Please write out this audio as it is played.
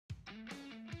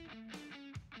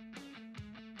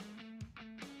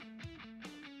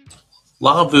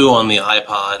Lavu on the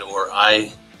iPod or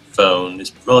iPhone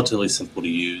is relatively simple to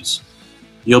use.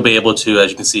 You'll be able to, as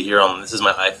you can see here on, this is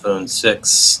my iPhone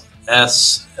 6S.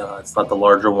 It's not the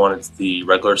larger one, it's the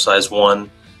regular size one.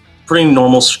 Pretty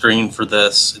normal screen for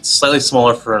this. It's slightly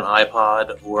smaller for an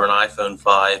iPod or an iPhone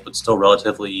 5, but still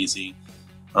relatively easy.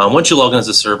 Once you log in as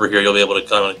a server here, you'll be able to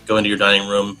kind of go into your dining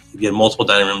room. If you have multiple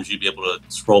dining rooms, you'll be able to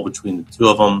scroll between the two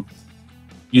of them.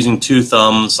 Using two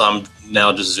thumbs, I'm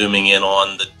now just zooming in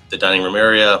on the dining room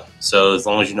area. So as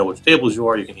long as you know which tables you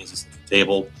are, you can easily set the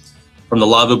table. From the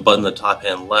Lavu button, the top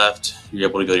hand left, you're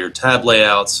able to go to your tab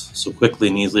layouts, so quickly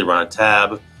and easily run a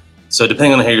tab. So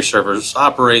depending on how your servers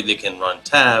operate, they can run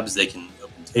tabs, they can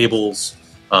open tables,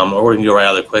 or we can go right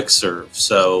out of the quick serve.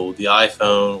 So the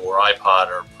iPhone or iPod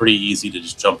are pretty easy to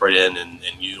just jump right in and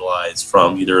utilize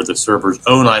from either the server's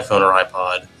own iPhone or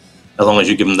iPod, as long as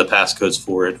you give them the passcodes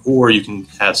for it, or you can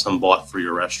have some bought for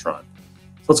your restaurant.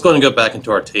 So let's go ahead and go back into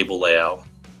our table layout.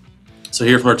 So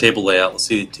here from our table layout, let's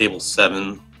see table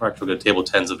 7, or actually we'll go to table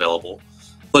 10 is available.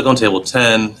 Click on table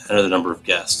 10, enter the number of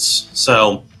guests.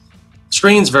 So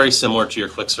screen's very similar to your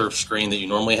quick serve screen that you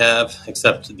normally have,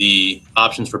 except the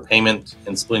options for payment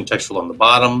and splitting textual on the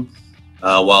bottom,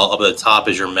 while up at the top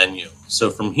is your menu.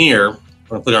 So from here, we're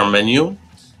going to click on our menu.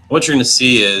 What you're going to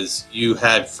see is you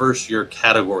have first your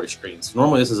category screen. So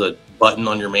normally this is a button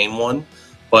on your main one,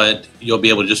 but you'll be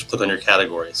able to just click on your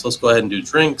category. So let's go ahead and do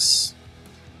drinks.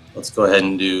 Let's go ahead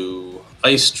and do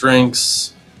iced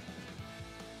drinks.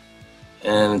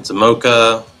 And it's a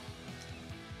mocha.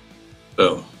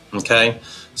 Boom. Okay.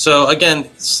 So again,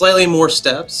 slightly more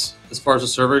steps as far as the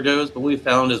server goes, but what we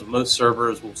found is most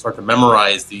servers will start to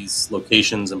memorize these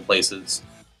locations and places.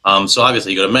 So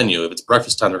obviously you go to menu. If it's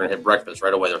breakfast time, they're going to hit breakfast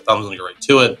right away. Their thumb's going to go right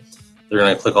to it. They're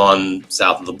going to click on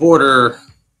south of the border,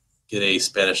 get a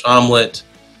Spanish omelet.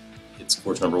 It's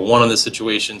course number 1 in this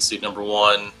situation, seat number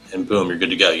 1, and boom, you're good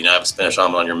to go. You now have a Spanish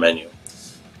omelet on your menu.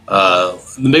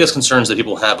 The biggest concerns that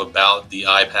people have about the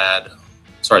iPhone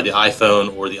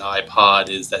or the iPod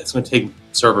is that it's going to take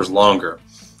servers longer.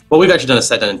 Well, we've actually done a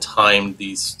set down and timed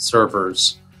these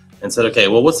servers and said, okay,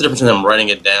 well, what's the difference in them writing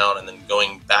it down and then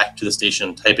going back to the station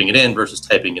and typing it in versus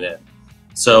typing it in?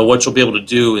 So what you'll be able to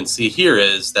do and see here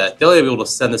is that they'll be able to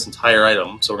send this entire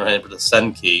item. So we're going to enter the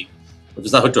send key, which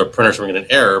is not hooked to a printer, so we're going to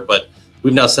get an error, but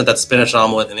we've now sent that Spanish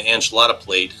omelet and the enchilada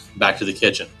plate back to the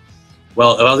kitchen.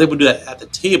 Well, if I was able to do that at the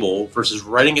table versus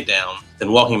writing it down,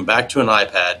 then walking back to an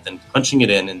iPad, then punching it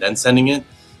in and then sending it,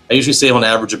 I usually save on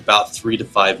average about 3 to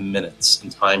 5 minutes in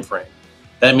time frame.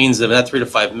 That means that in that 3 to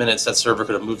 5 minutes, that server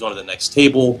could have moved on to the next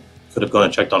table, could have gone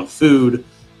and checked on food,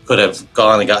 could have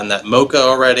gone and gotten that mocha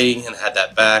already and had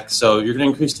that back. So you're going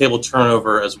to increase table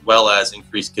turnover as well as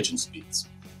increase kitchen speeds.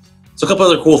 So a couple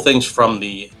other cool things from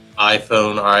the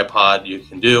iPhone or iPod you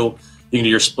can do. You can do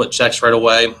your split checks right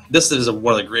away. This is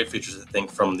one of the great features, I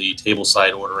think, from the table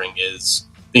side ordering is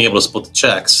being able to split the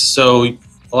checks. So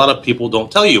a lot of people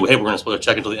don't tell you, hey, we're going to split a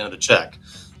check until the end of the check.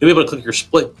 You'll be able to click your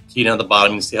split key down at the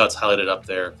bottom. You can see how it's highlighted up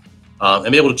there,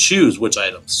 and be able to choose which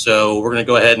items. So we're going to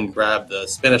go ahead and grab the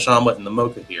Spanish omelet and the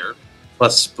mocha here,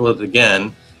 plus split it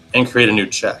again, and create a new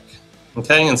check.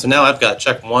 Okay, and so now I've got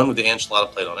check 1 with the enchilada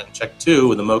plate on it, and check 2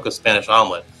 with the mocha Spanish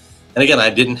omelet. And again, I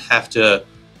didn't have to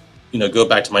go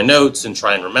back to my notes and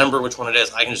try and remember which one it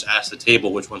is. I can just ask the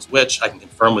table which one's which. I can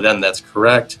confirm with them that's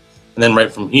correct. And then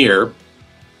right from here,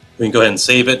 we can go ahead and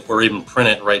save it or even print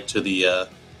it right to the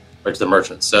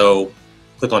merchant. So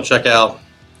click on checkout,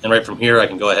 and right from here, I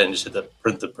can go ahead and just hit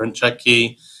the print check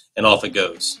key, and off it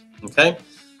goes. Okay.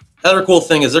 Another cool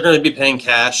thing is they're going to be paying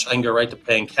cash. I can go right to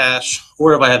paying cash,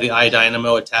 or if I have the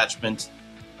iDynamo attachment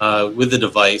with the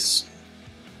device,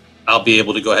 I'll be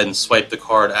able to go ahead and swipe the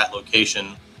card at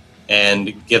location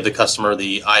and give the customer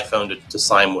the iPhone to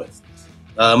sign with.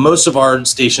 Most of our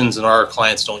stations and our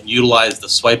clients don't utilize the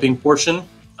swiping portion.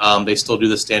 They still do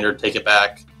the standard take it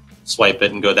back, swipe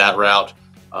it, and go that route.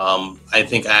 I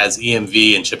think as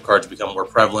EMV and chip cards become more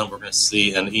prevalent, we're going to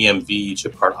see an EMV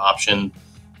chip card option.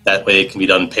 That way it can be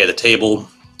done pay at the table.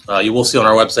 You will see on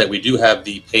our website we do have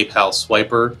the PayPal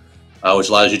swiper, which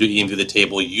allows you to EMV the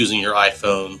table using your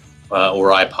iPhone or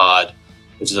iPod,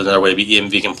 which is another way to be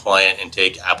EMV compliant and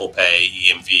take Apple Pay,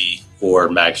 EMV, or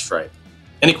MagStripe.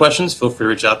 Any questions, feel free to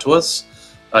reach out to us.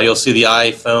 You'll see the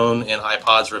iPhone and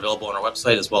iPods are available on our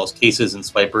website, as well as cases and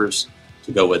swipers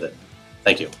to go with it.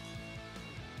 Thank you.